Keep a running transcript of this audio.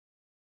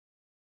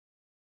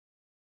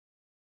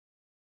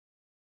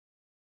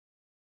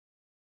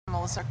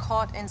animals are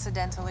caught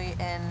incidentally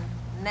in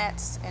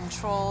nets, in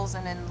trawls,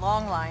 and in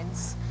long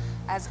lines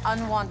as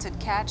unwanted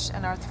catch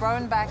and are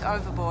thrown back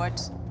overboard,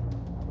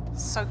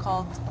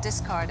 so-called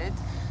discarded,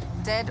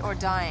 dead or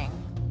dying.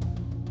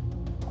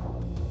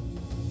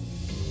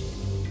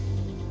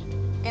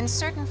 In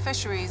certain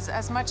fisheries,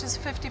 as much as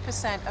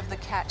 50% of the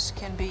catch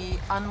can be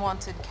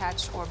unwanted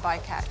catch or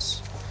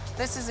bycatch.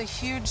 This is a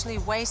hugely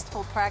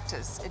wasteful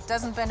practice. It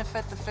doesn't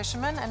benefit the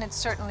fishermen, and it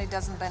certainly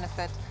doesn't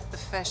benefit the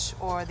fish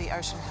or the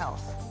ocean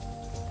health.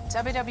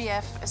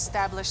 WWF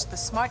established the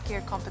Smart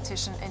Gear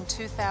competition in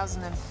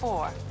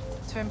 2004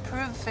 to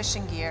improve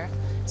fishing gear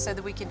so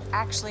that we can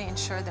actually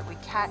ensure that we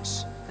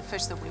catch the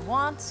fish that we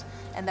want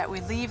and that we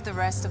leave the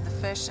rest of the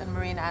fish and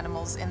marine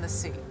animals in the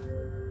sea.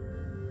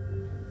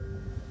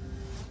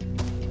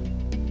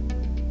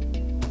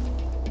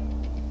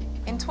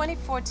 In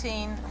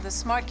 2014, the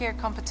Smart Gear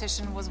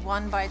competition was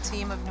won by a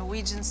team of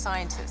Norwegian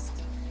scientists.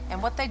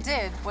 And what they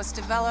did was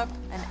develop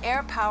an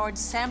air-powered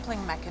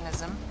sampling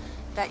mechanism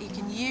that you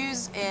can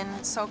use in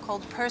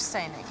so-called purse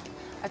seining,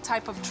 a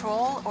type of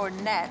trawl or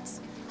net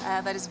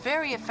that is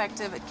very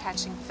effective at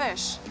catching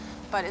fish,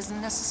 but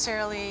isn't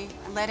necessarily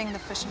letting the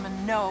fishermen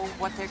know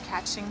what they're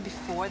catching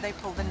before they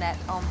pull the net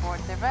on board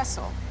their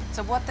vessel.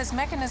 So what this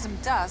mechanism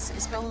does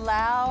is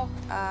allow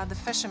the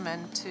fishermen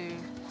to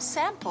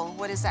sample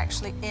what is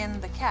actually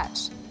in the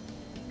catch.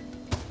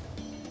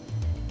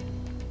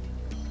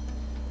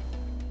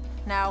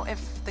 Now,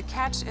 if the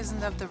catch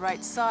isn't of the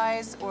right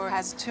size or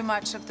has too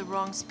much of the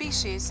wrong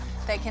species,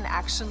 they can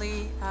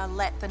actually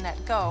let the net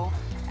go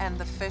and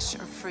the fish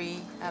are free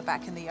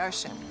back in the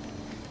ocean.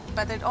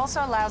 But it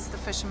also allows the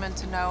fishermen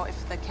to know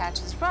if the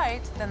catch is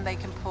right, then they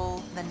can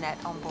pull the net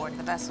on board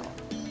the vessel.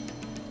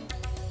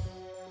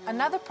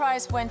 Another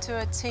prize went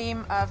to a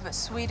team of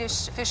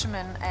Swedish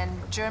fishermen and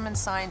German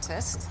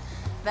scientists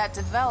that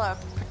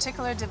developed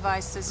particular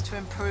devices to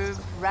improve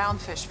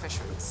roundfish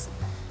fisheries.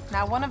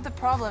 Now, one of the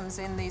problems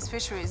in these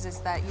fisheries is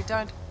that you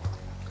don't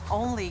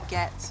only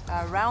get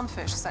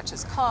roundfish such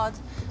as cod,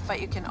 but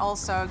you can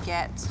also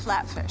get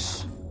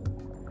flatfish.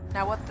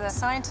 Now, what the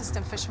scientists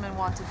and fishermen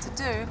wanted to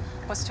do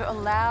was to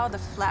allow the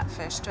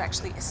flatfish to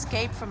actually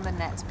escape from the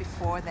nets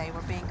before they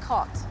were being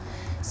caught.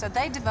 So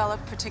they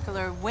developed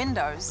particular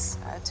windows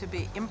to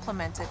be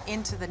implemented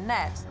into the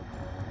net,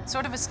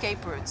 sort of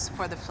escape routes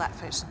for the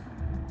flatfish.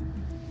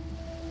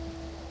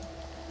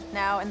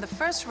 Now, in the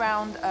first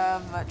round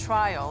of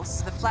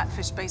trials, the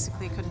flatfish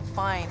basically couldn't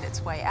find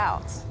its way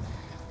out.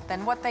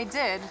 Then what they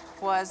did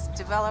was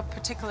develop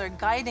particular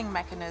guiding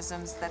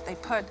mechanisms that they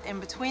put in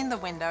between the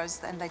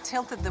windows, and they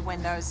tilted the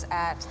windows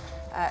at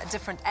a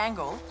different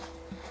angle.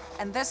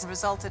 And this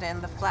resulted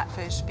in the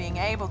flatfish being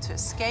able to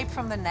escape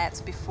from the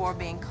nets before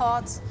being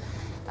caught,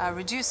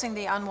 reducing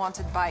the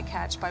unwanted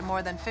bycatch by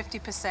more than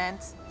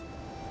 50%.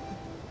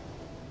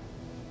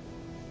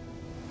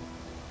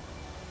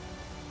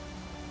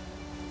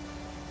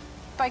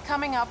 By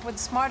coming up with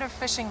smarter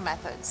fishing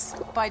methods,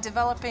 by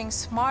developing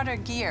smarter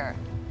gear,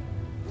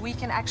 we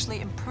can actually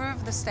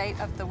improve the state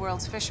of the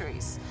world's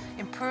fisheries,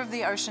 improve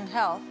the ocean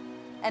health,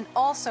 and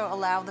also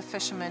allow the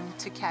fishermen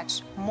to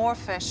catch more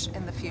fish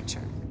in the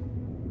future.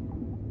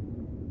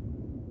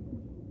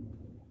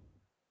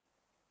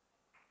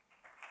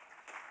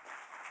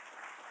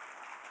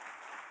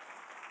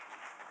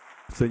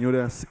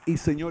 Señoras y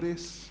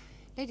señores,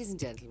 Ladies and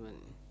gentlemen,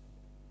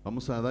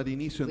 vamos a dar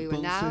inicio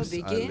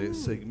entonces al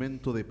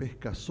segmento de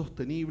pesca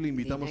sostenible.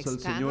 Invitamos al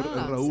señor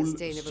Raúl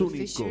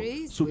Súnico,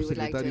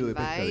 subsecretario de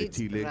Pesca de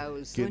Chile,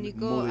 quien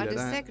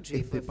moderará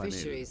este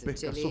panel,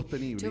 Pesca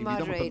Sostenible.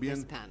 Invitamos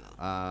también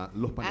a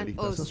los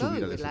panelistas a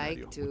subir al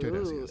escenario. Muchas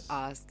gracias.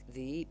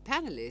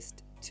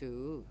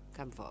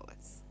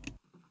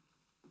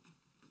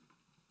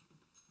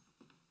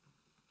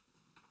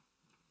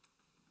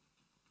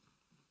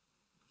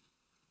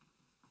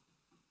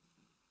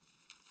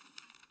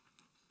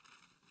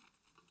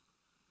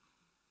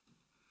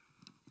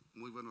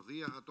 Muy buenos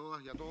días a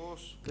todas y a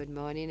todos. Good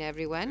morning,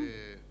 everyone.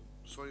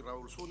 Soy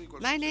Raúl Súnico,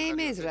 My name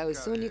is Raúl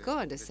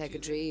Súnico,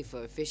 Undersecretary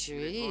for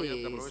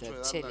Fisheries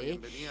of Chile,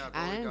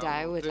 and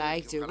I would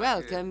like to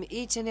welcome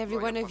each and every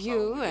one of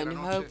you and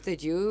hope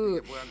that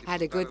you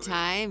had a good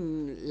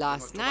time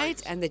last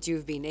night and that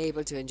you've been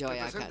able to enjoy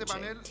our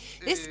country.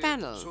 This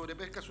panel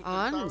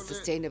on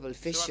sustainable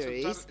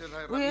fisheries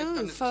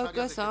will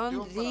focus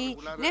on the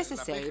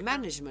necessary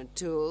management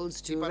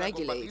tools to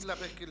regulate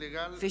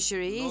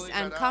fisheries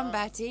and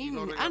combating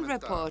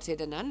unreported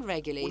and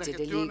unregulated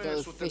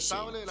illegal fishing.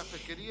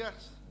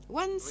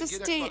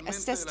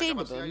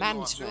 Sustainable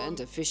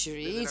management of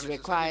fisheries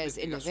requires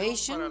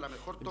innovation,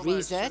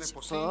 research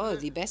for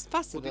the best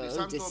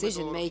possible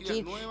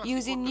decision-making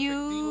using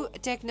new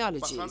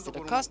technologies that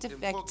are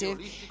cost-effective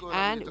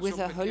and with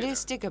a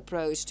holistic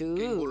approach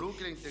to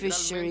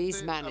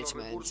fisheries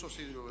management,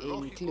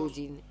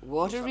 including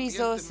water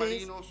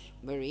resources,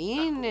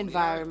 marine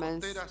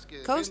environments,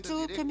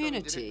 coastal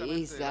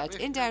communities that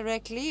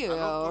indirectly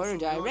or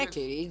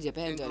directly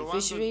depend on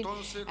fishery,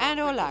 and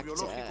all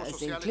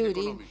actors,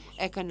 including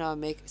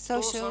economic,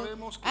 social,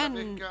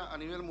 and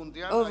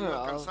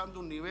overall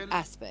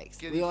aspects.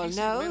 We all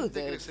know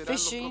that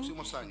fishing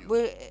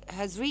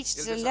has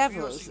reached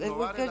levels that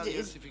we could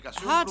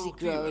hardly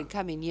grow in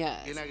coming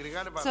years.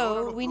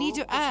 So we need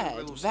to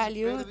add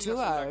value to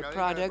our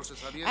products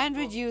and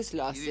reduce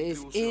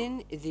losses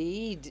in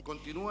the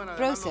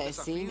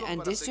processing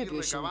and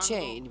distribution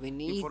chain. We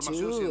need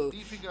to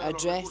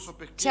address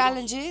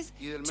challenges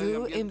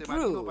to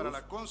improve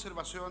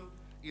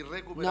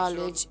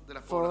knowledge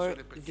for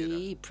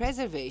the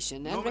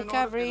preservation and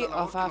recovery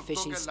of our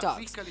fishing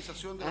stocks.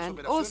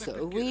 And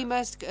also, we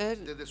must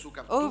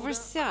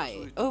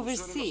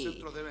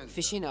oversee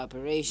fishing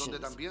operations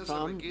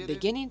from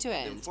beginning to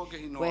end,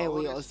 where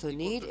we also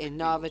need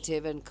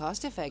innovative and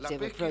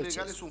cost-effective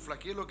approaches.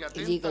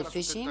 Illegal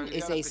fishing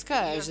is a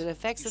scourge that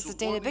affects the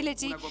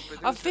sustainability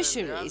of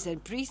fisheries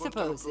and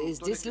presupposes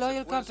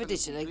disloyal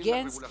competition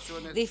against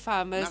the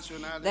farmers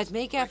that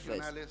make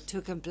efforts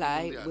to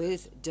comply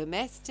with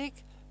domestic,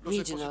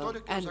 regional,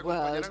 and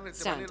world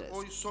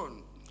standards.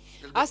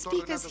 Our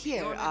speakers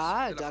here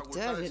are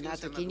Dr.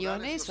 Renato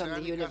Quiñones from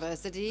the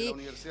University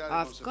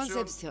of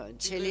Concepción,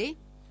 Chile,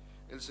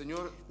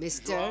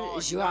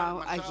 Mr.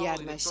 Joao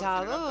Aguiar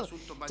Machado,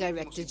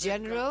 Director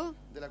General,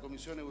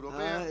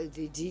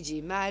 the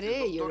DG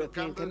MARE,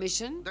 European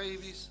Commission,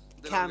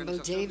 Campbell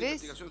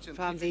Davis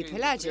from the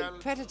Pelagic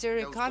Predator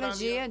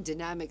Ecology and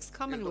Dynamics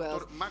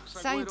Commonwealth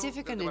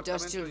Scientific and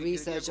Industrial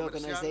Research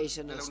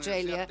Organization,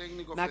 Australia,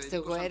 Max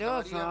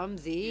Guerrero from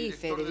the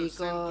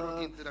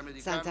Federico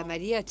Santa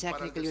Maria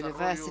Technical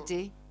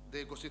University.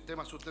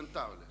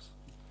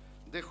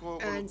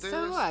 And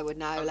so I would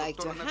now like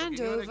to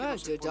hand over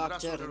to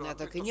Dr.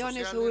 Renato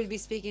Quiñones, who will be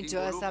speaking to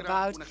us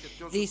about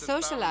the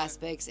social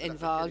aspects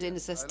involved in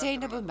the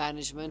sustainable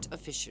management of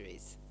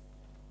fisheries.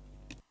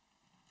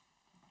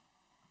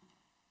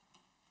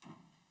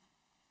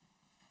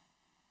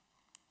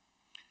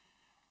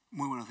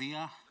 Muy buenos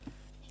días.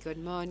 Good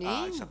morning.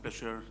 It's a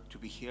pleasure to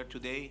be here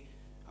today.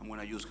 I'm going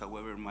to use,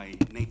 however, my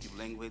native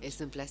language. Es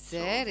un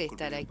placer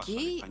estar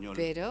aquí,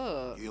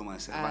 pero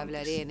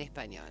hablaré en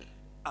español.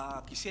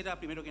 Quisiera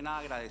primero que nada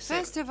agradecer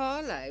First of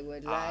all, I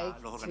would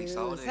like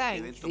to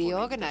thank the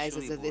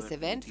organizers of this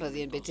event for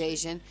the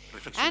invitation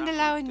and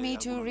allowing me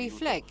to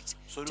reflect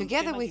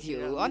together with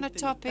you on a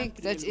topic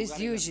that is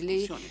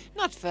usually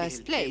not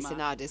first place in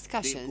our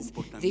discussions,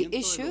 the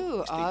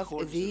issue of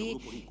the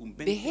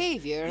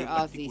behavior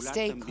of the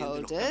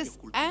stakeholders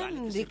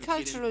and the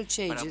cultural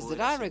changes that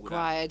are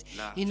required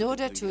in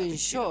order to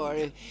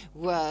ensure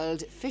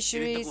world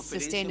fisheries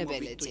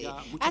sustainability.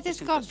 At this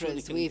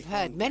conference, we've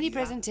heard many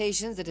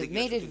presentations that have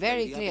made it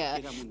very clear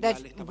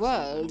that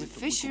world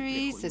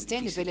fisheries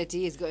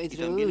sustainability is going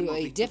through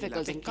a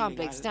difficult and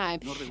complex time,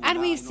 and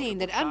we've seen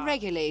that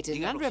unregulated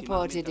and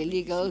unreported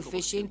illegal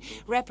fishing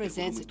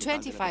represents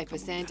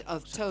 25%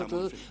 of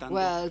total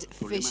world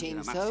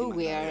fishing, so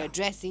we are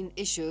addressing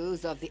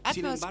issues of the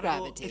utmost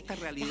gravity.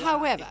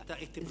 However,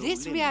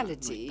 this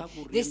reality,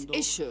 this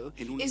issue,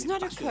 is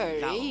not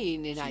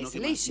occurring in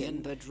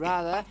isolation, but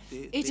rather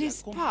it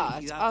is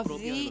part of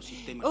the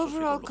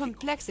overall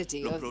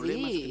complexity of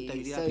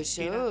the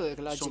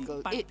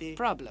socio-ecological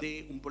problem.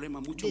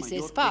 This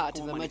is part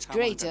of a much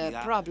greater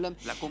problem,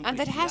 and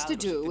that has to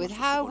do with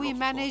how we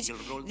manage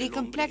the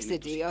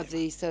complexity of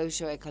the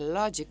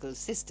socio-ecological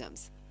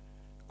systems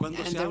and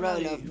the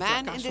role of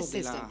man in the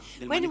system.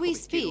 When we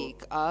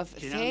speak of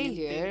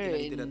failure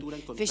in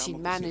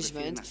fishing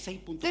management,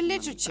 the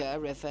literature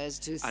refers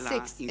to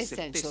 6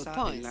 essential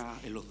points: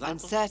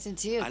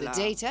 uncertainty of the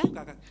data,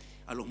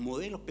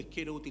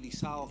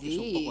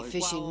 the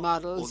fishing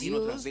models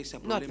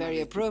used, not very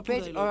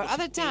appropriate, or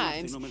other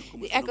times,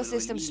 the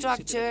ecosystem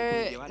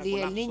structure,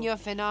 the El Niño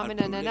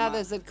phenomenon, and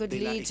others that could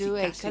lead to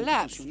a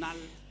collapse,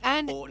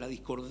 and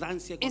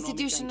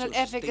institutional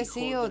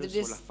efficacy or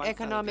the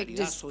economic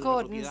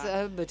discordance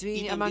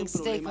among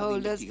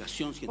stakeholders,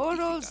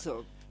 or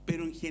also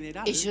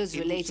issues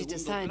related to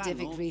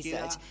scientific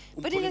research.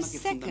 But in a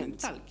second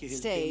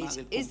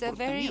stage is a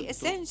very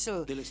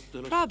essential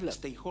problem: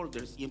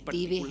 the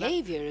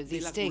behavior of the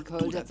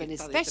stakeholders, and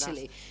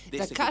especially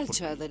the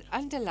culture that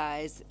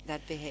underlies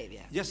that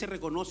behavior.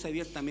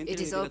 It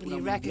is openly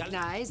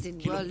recognized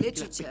in world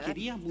literature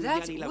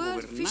that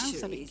world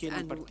fisheries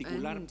and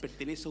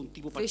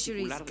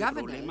fisheries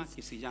governance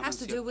has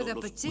to do with a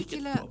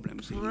particular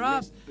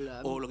problem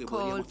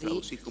called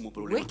the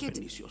wicked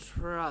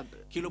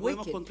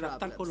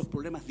problems,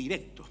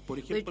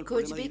 which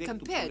could be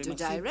compared to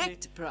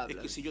direct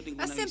problems.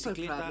 A simple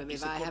problem: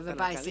 if I have a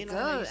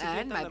bicycle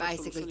and my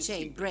bicycle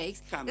chain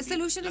breaks, the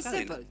solution is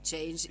simple: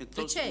 change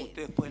the chain.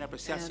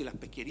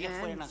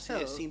 And so,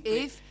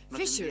 if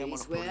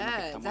fisheries were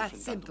that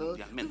simple,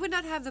 we would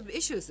not have the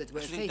issues that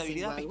we're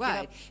facing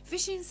worldwide.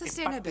 Fishing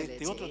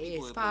sustainability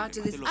is part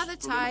of this other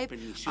type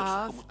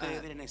of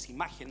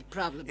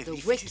problem,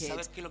 the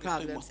wicked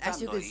problems.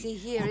 As you can see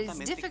here, it's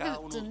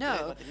difficult to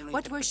know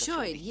what we're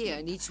showing here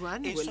in each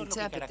one will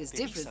interpret this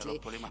differently.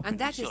 And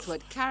that is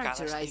what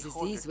characterizes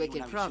these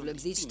wicked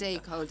problems. Each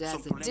stakeholder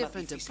has a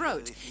different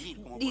approach.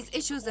 These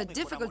issues are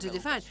difficult to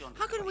define.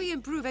 How can we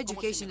improve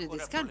education in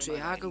this country?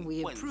 How can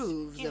we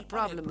improve the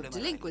problem of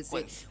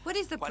delinquency? What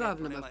is the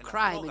problem of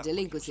crime and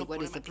delinquency?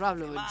 What is the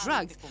problem of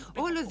drugs?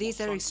 All of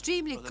these are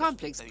extremely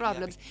complex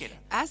problems,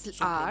 as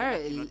are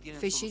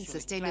fishing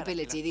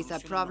sustainability. These are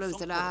problems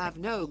that have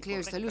no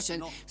clear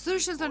solution.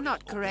 Solutions are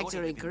not correct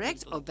or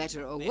incorrect, or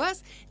better or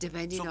worse,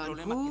 depending on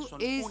who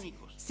is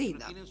seeing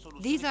them.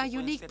 These are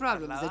unique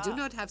problems that do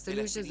not have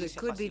solutions that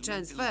could be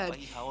transferred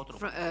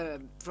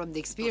from the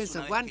experience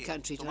of one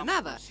country to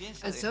another.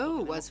 And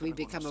so, once we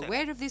become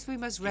aware of this, we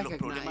must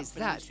recognize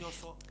that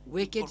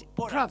wicked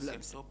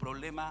problems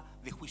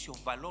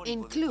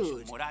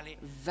include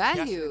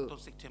value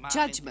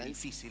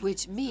judgments,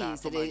 which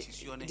means that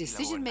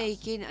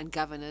decision-making and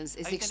governance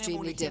is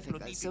extremely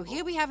difficult. So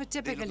here we have a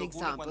typical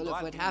example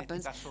of what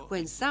happens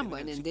when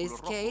someone, in this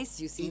case,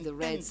 you see the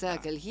red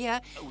circle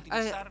here,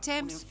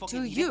 attempts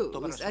to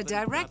use a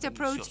direct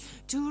approach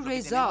to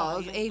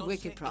resolve a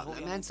wicked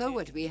problem. And so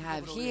what we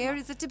have here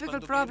is a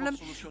typical problem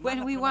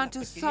when we want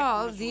to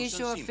solve the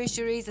issue of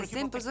fisheries, a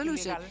simple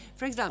solution.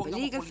 For example,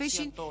 illegal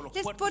fishing,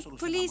 let's put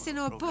police in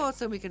all ports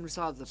so we can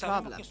resolve the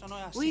problem.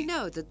 We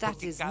know that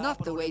that is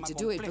not the way to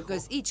do it,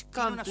 because each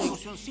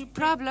complex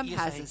problem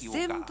has a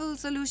simple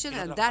solution,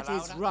 and that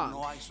is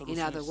wrong. In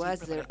other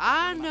words, there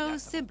are no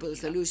simple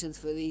solutions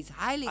for these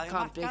highly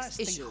complex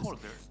issues.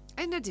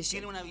 In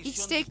addition, each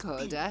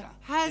stakeholder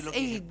has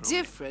a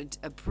different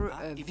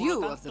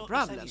view of the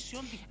problem.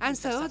 And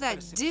so that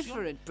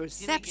different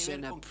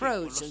perception,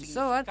 approach, and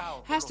so on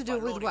has to do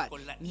with what?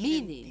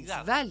 Meanings,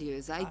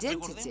 values,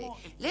 identity.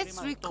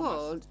 Let's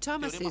recall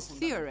Thomas's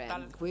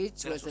theorem,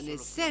 which was an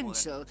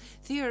essential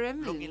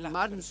theorem in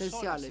modern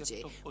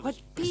sociology.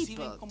 What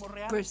people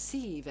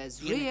perceive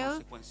as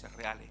real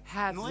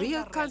have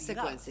real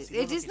consequences.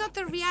 It is not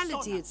the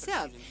reality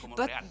itself,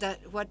 but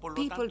what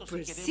people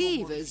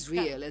perceive as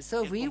real. And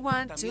so we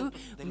want to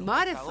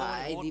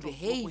modify the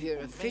behavior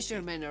of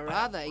fishermen or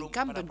other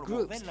incumbent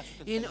groups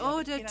in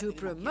order to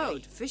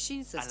promote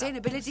fishing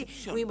sustainability.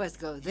 We must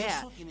go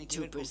there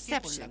to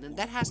perception, and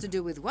that has to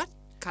do with what?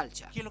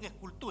 Culture.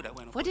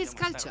 What is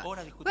culture?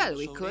 Well,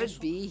 we could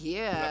be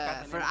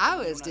here for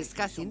hours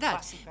discussing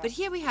that, but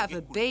here we have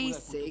a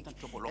basic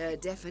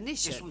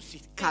definition.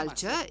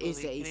 Culture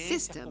is a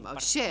system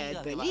of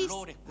shared beliefs,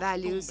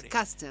 values,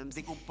 customs,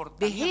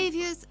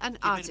 behaviors, and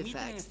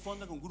artifacts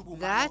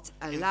that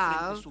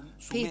allow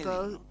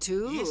people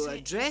to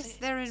address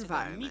their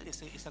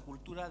environment.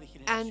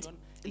 And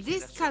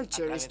this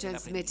culture is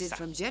transmitted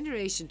from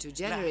generation to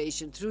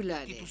generation through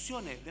learning.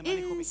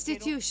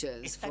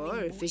 Institutions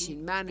for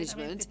fishing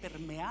management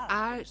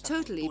are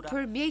totally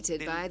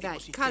permeated by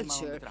that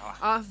culture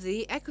of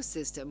the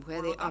ecosystem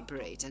where they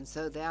operate. And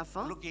so,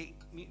 therefore,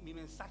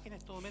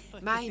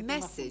 my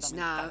message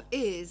now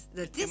is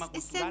that this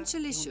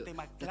essential issue,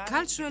 the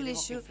cultural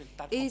issue,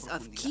 is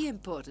of key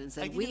importance,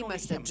 and we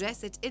must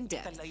address it in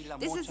depth.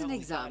 This is an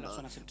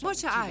example.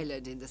 Mocha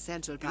Island in the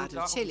central part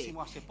of Chile.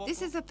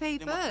 This is a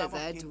paper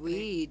that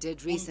we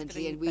did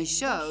recently, and we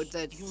showed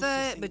that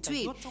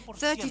between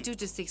 32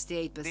 to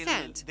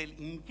 68%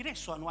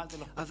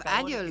 of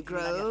annual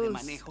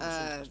gross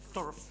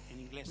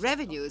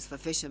revenues for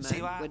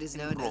fishermen, what is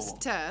known as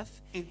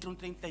turf,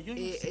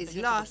 is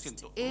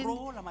lost in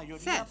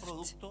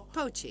theft,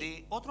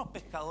 poaching,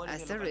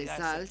 as a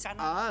result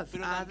of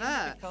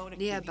other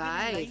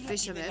nearby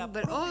fishermen,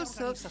 but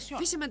also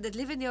fishermen that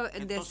live in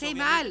the same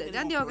island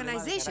and the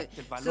organization.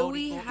 So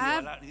we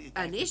have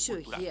an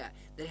issue here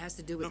that has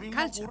to do with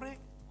culture.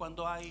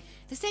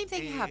 The same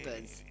thing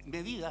happens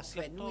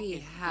when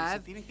we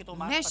have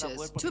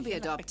measures to be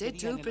adopted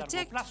to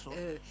protect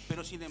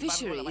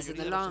fisheries in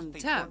the long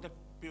term.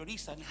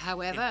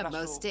 However,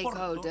 most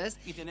stakeholders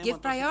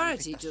give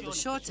priority to the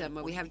short term,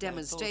 where we have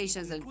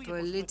demonstrations and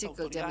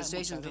political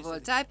demonstrations of all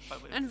type,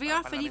 and very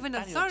often even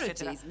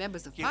authorities,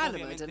 members of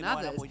parliament and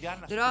others,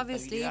 that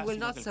obviously will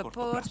not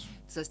support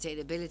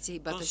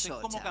sustainability but the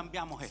short term.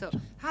 So,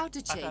 how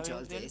to change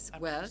all this?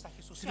 Well,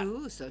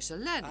 through social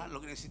learning.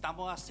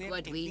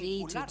 What we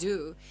need to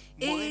do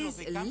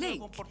is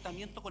link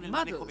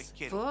models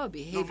for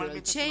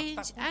behavioral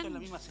change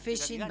and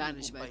fishing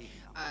management.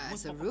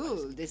 As a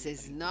rule, this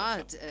is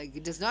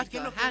does not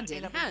go hand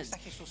in hand.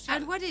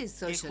 And what is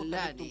social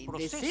learning?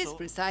 This is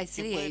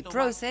precisely a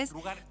process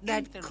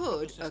that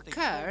could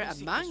occur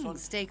among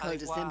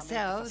stakeholders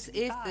themselves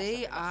if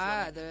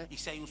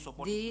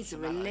these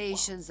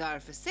relations are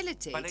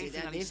facilitated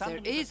and if there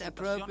is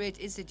appropriate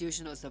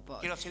institutional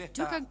support.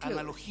 To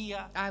conclude,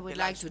 I would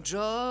like to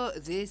draw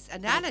this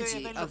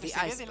analogy of the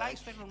iceberg.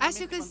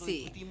 As you can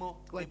see,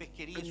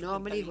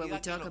 normally when we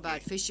talk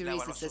about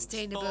fisheries and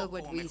sustainable,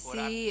 what we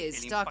see is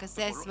stock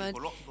assessment,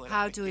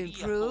 how to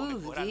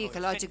improve the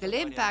ecological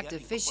impact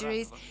of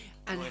fisheries,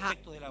 and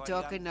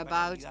talking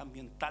about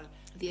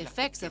the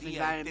effects of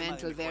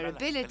environmental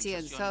variability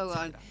and so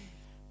on.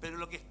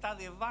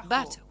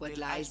 But what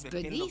lies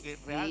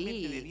beneath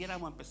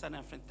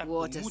the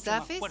water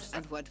surface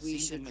and what we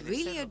should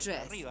really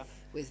address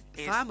with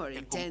far more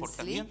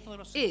intensely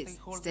is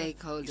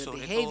stakeholder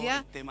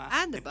behavior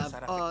and, above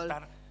all,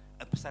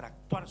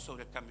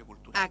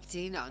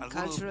 acting on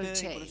cultural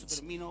change.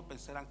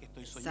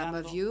 Some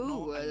of you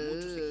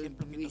will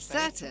be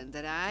certain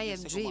that I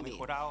am dreaming,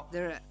 but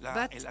there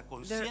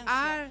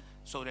are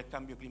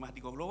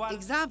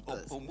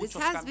examples. This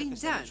has been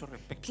done.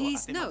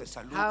 Please note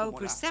how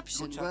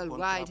perception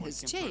worldwide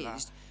has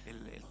changed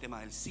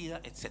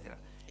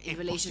in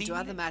relation to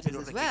other matters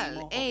as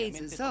well, AIDS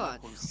and so on.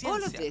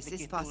 All of this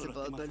is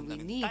possible, but we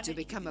need to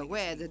become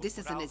aware that this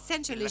is an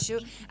essential issue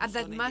and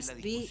that must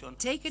be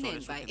taken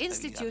in by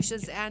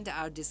institutions and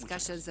our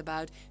discussions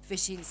about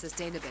fishing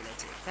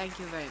sustainability. Thank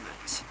you very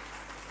much.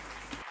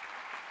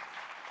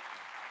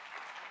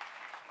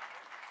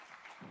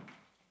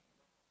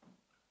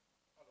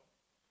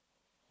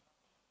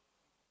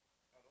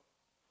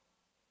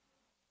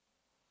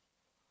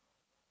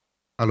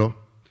 Aló.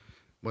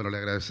 Bueno, le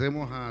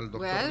agradecemos al doctor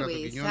Well, Renato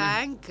we Quiñones.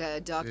 thank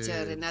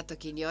Dr. Renato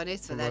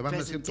Quiñones for that Además,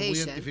 me siento muy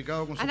presentation.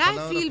 identificado con sus And I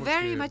palabras feel porque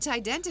very much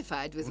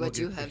identified with uno what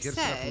que you have ejerce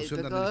la said, función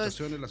de because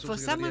administración en la for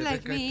Subsecretaría someone de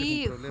like Pesca, este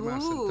me es un problema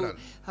who central.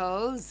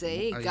 holds a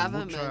Hay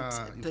government mucha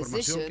información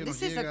position, que nos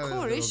this is a llega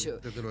core desde issue.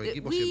 los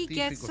equipos We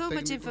get científicos, so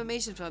much técnicos,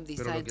 information from the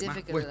pero lo que más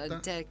scientific cuesta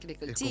and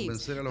technical es teams,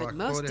 convencer a los but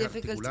most actores,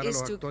 difficult articular a is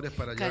los to actores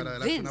para llevar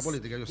adelante una convince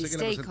política. Yo the sé que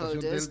la presentación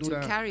de él stakeholders to dura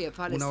carry a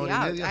policy una hora y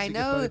out. media, I así que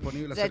está know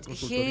disponible a hacer that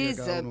consultoría his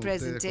cada uno de ustedes,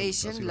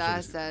 presentation así lo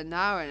lasts solicita. an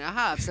hour and a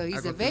half, so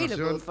he's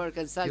available for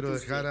Quiero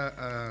consultancy. dejar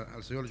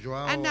al señor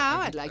Joao And now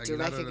I'd like to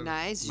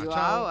recognize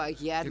Joao,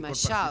 Aguiar,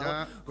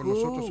 Machado, who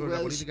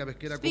will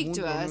speak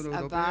to us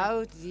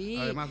about the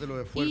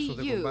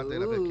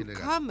EU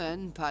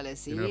common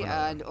policy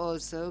and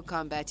also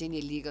combating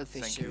illegal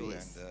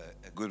fisheries. Thank you,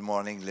 and good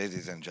morning,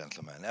 ladies and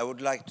gentlemen. I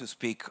would like to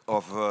speak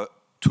of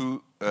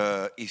two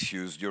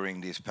issues during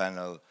this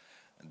panel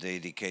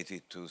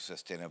dedicated to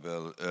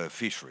sustainable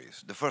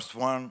fisheries. The first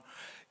one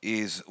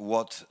is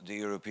what the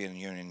European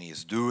Union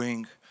is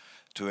doing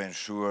to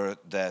ensure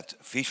that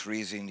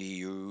fisheries in the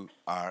EU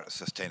are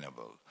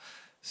sustainable.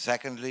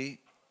 Secondly,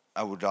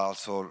 I would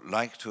also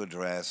like to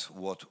address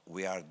what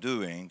we are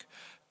doing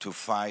to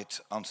fight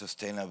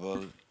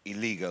unsustainable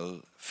illegal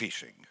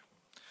fishing.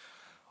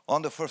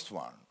 On the first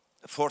one,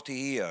 40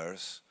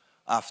 years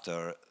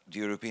after the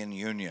European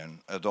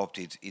Union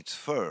adopted its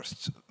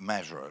first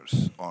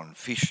measures on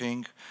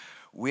fishing,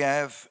 we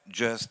have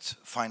just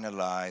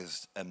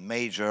finalized a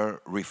major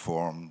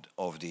reform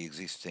of the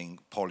existing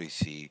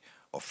policy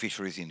of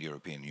fisheries in the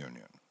European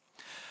Union.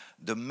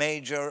 The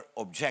major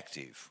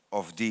objective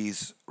of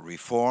this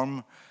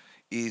reform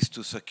is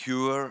to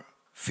secure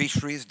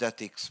fisheries that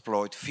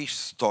exploit fish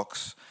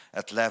stocks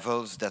at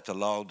levels that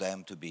allow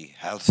them to be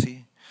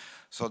healthy,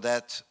 so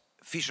that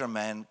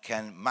fishermen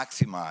can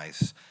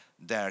maximize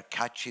their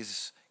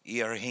catches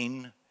year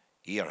in,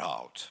 year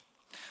out.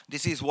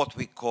 This is what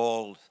we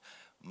call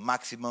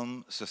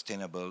maximum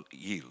sustainable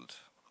yield.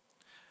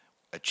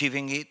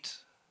 Achieving it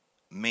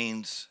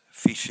means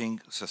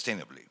fishing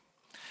sustainably,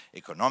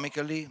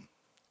 economically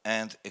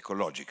and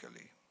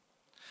ecologically.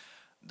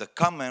 The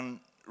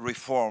common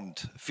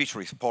reformed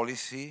fisheries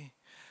policy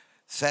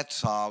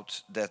sets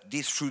out that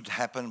this should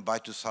happen by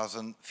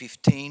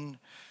 2015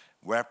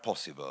 where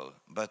possible,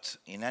 but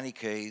in any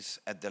case,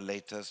 at the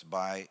latest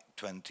by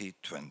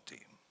 2020.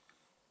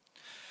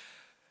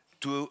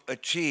 To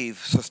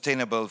achieve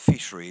sustainable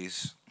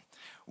fisheries,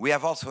 we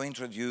have also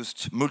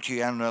introduced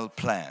multi-annual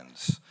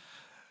plans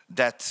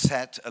that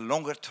set a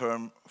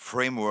longer-term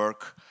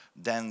framework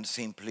than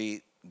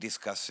simply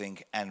discussing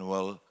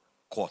annual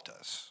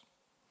quotas.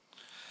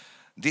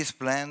 These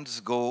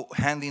plans go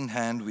hand in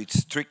hand with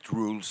strict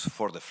rules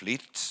for the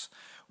fleets,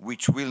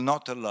 which will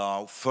not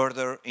allow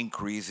further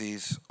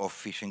increases of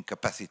fishing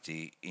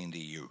capacity in the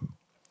EU.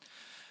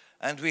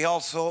 And we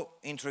also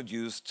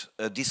introduced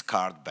a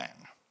discard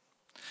ban.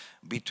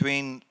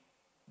 Between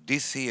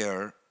this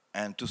year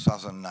and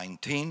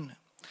 2019,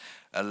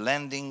 a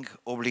landing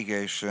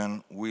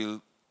obligation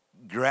will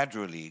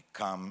gradually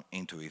come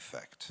into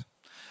effect.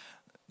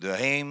 The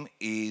aim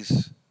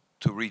is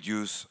to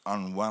reduce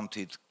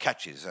unwanted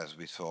catches, as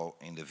we saw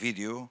in the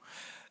video,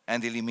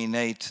 and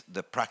eliminate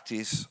the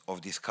practice of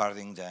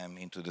discarding them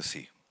into the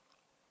sea.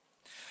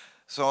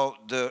 So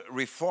the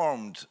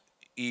reformed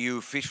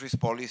EU fisheries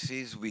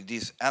policies with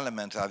these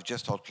elements I've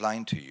just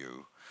outlined to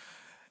you,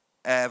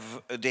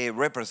 they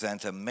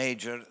represent a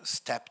major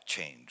step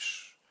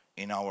change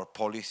in our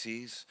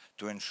policies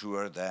to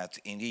ensure that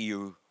in the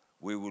EU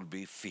we will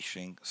be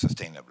fishing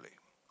sustainably.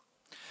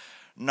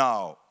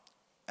 Now,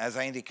 as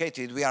I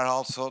indicated, we are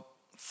also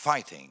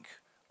fighting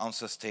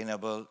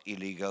unsustainable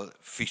illegal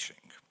fishing.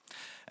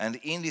 And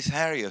in this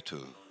area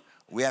too,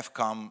 we have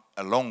come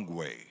a long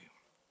way.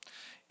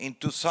 In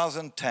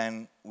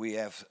 2010, we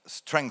have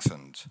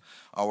strengthened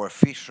our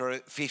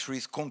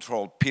fisheries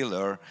control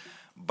pillar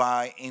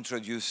by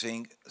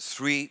introducing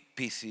 3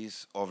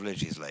 pieces of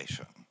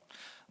legislation.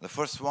 The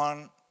first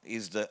one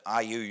is the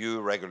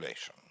IUU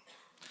regulation.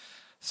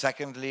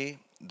 Secondly,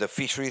 the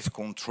Fisheries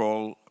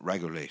Control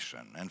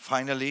Regulation. And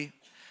finally,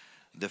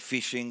 the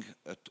Fishing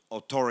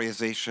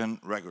Authorization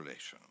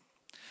Regulation.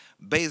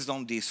 Based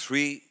on these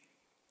three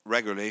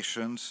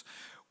regulations,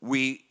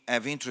 we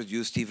have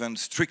introduced even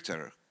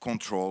stricter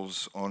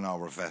controls on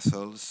our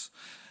vessels,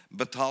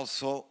 but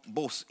also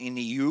both in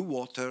EU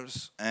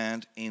waters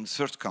and in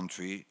third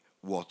country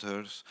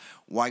waters,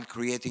 while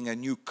creating a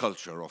new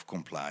culture of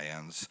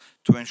compliance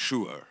to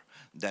ensure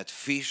that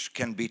fish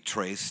can be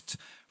traced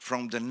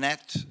from the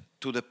net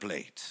to the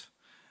plate,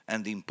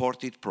 and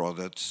imported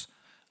products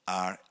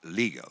are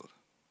legal.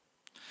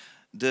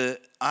 The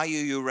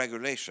IUU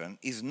regulation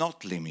is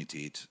not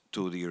limited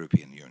to the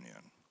European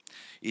Union.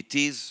 It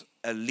is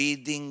a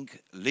leading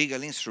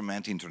legal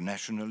instrument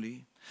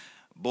internationally,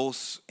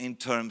 both in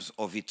terms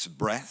of its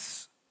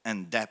breadth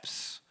and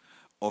depth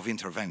of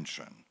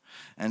intervention,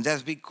 and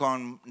has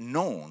become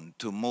known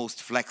to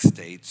most flag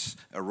states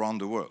around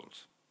the world.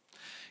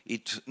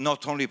 It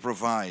not only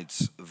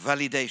provides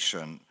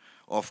validation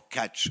of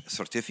catch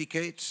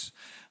certificates,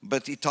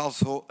 but it's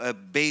also a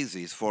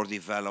basis for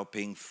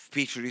developing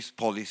fisheries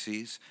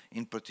policies,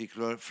 in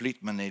particular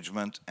fleet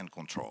management and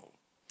control.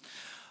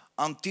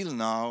 Until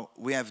now,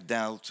 we have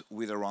dealt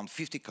with around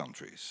 50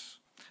 countries,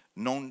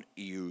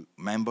 non-EU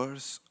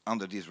members,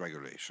 under this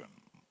regulation.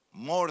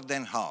 More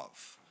than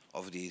half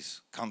of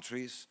these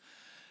countries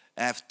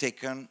have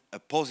taken a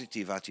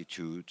positive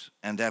attitude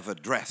and have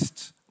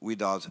addressed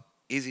without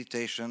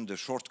hesitation the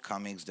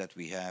shortcomings that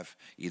we have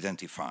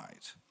identified.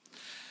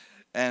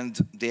 And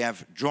they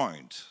have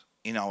joined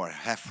in our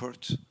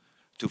effort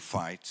to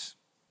fight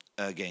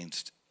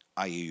against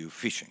IUU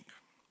fishing.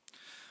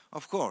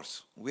 Of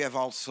course, we have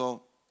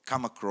also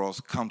come across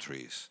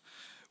countries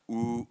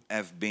who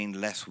have been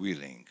less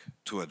willing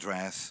to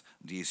address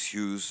the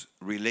issues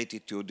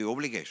related to the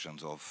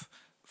obligations of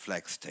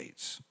flag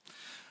states.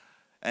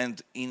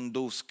 And in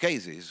those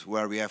cases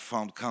where we have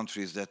found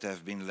countries that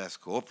have been less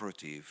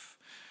cooperative,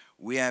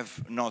 we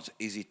have not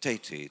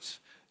hesitated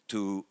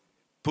to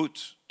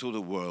put to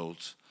the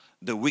world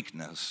the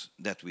weakness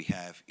that we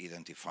have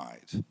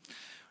identified.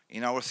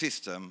 In our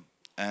system,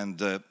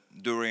 and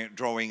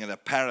drawing a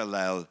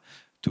parallel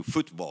to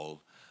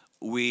football,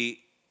 we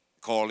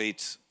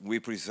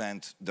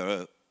present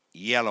the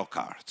yellow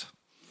card.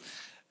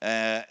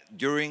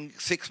 During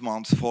 6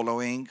 months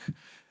following,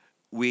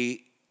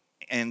 we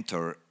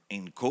enter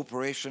in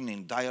cooperation,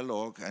 in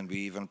dialogue, and we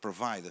even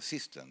provide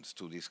assistance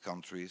to these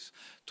countries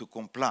to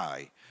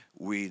comply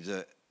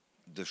with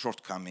the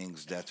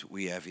shortcomings that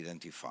we have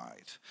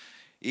identified.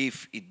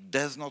 If it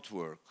does not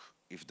work,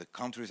 if the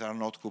countries are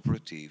not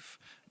cooperative,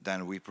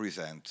 then we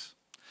present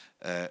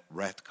a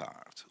red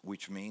card,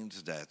 which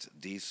means that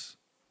these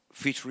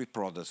fishery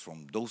products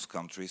from those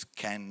countries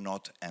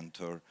cannot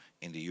enter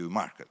in the EU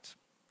market.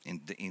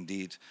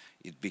 Indeed,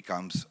 it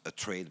becomes a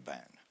trade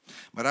ban.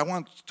 But I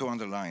want to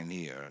underline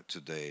here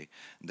today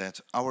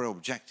that our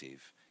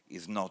objective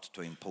is not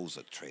to impose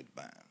a trade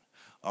ban.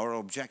 Our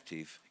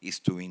objective is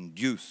to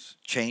induce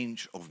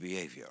change of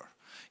behavior,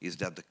 is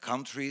that the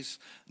countries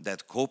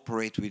that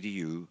cooperate with the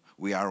EU,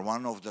 we are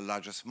one of the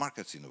largest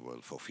markets in the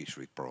world for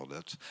fishery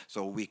products,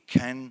 so we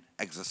can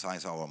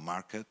exercise our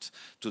market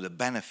to the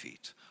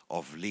benefit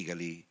of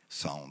legally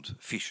sound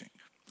fishing.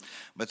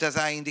 But as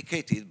I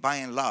indicated, by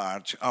and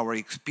large, our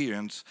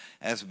experience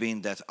has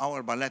been that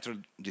our bilateral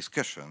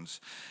discussions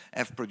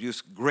have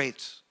produced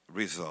great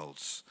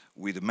results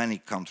with many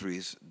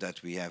countries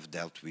that we have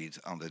dealt with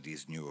under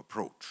this new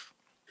approach.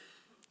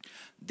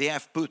 They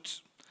have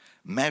put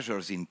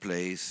measures in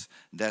place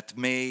that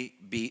may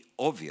be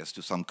obvious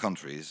to some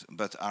countries,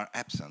 but are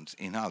absent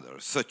in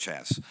others, such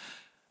as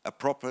a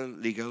proper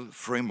legal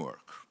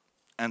framework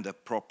and a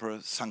proper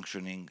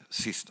sanctioning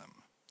system.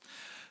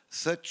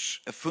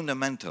 Such a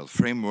fundamental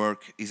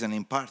framework is an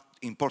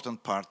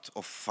important part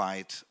of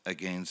fight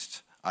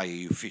against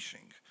IUU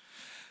fishing.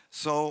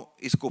 So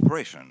is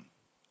cooperation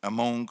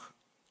among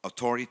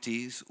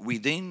authorities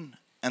within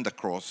and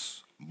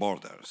across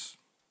borders.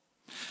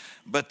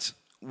 But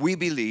we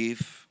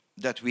believe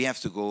that we have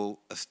to go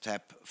a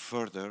step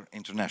further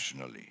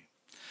internationally.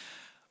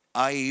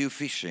 IUU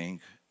fishing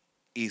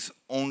is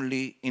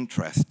only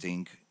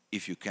interesting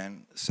if you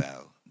can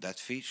sell that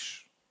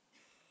fish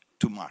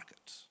to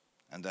markets.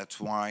 And that's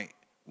why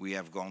we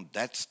have gone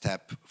that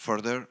step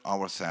further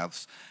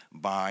ourselves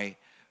by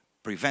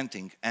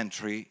preventing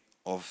entry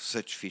of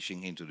such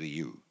fishing into the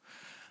EU.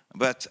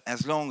 But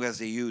as long as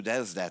the EU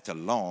does that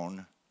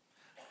alone,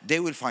 they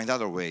will find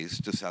other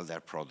ways to sell their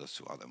products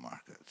to other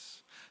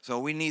markets. So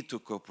we need to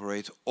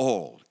cooperate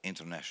all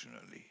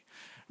internationally,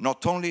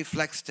 not only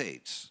flag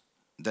states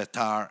that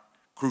are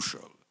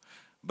crucial,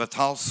 but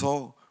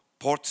also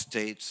port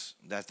states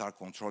that are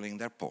controlling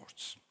their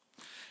ports,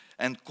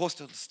 and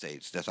coastal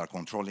states that are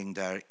controlling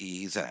their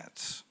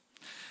EEZs,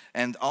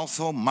 and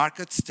also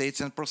market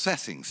states and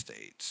processing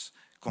states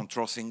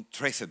controlling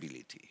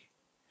traceability.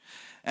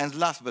 And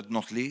last but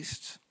not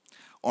least,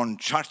 on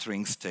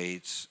chartering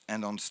states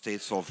and on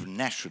states of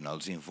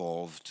nationals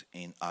involved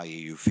in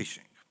IUU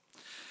fishing.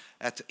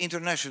 At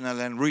international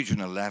and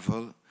regional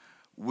level,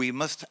 we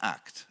must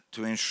act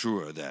to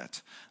ensure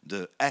that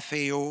the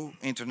FAO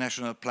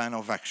International Plan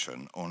of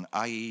Action on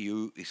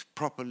IUU is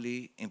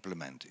properly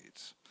implemented,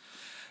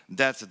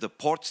 that the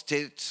Port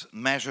States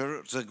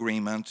Measures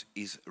Agreement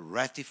is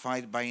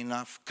ratified by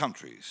enough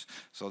countries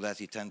so that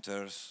it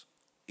enters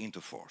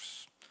into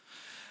force,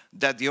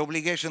 that the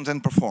obligations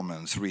and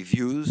performance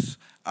reviews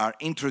are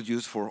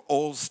introduced for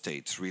all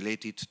states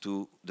related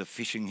to the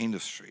fishing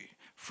industry,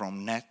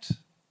 from net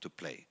to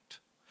plate,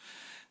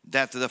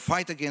 that the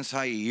fight against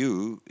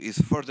IUU is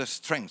further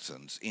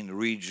strengthened in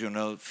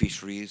regional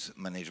fisheries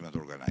management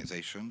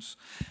organizations,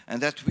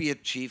 and that we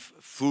achieve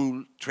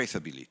full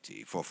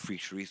traceability for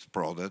fisheries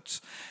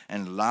products,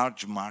 and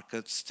large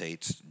market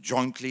states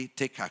jointly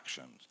take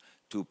actions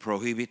to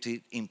prohibit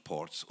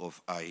imports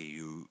of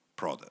IUU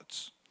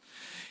products.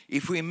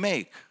 If we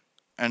make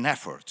an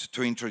effort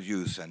to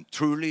introduce and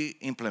truly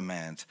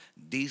implement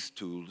these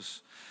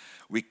tools,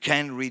 we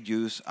can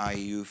reduce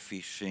IUU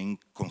fishing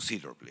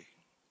considerably.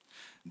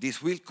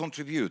 This will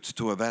contribute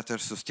to a better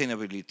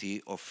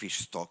sustainability of fish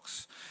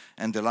stocks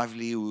and the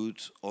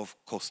livelihoods of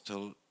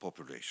coastal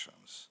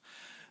populations.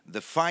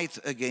 The fight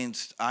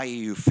against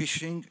IUU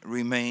fishing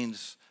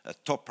remains a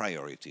top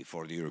priority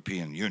for the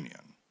European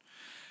Union.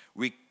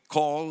 We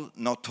call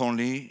not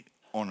only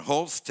on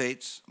all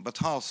states,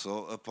 but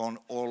also upon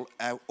all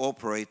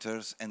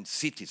operators and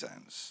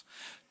citizens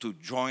to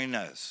join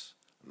us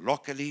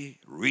locally,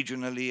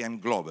 regionally,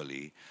 and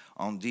globally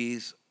on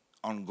these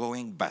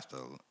ongoing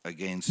battle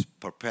against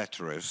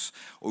perpetrators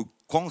who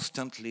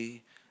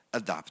constantly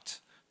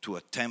adapt to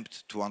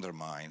attempt to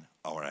undermine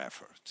our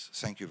efforts.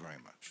 Thank you very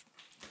much.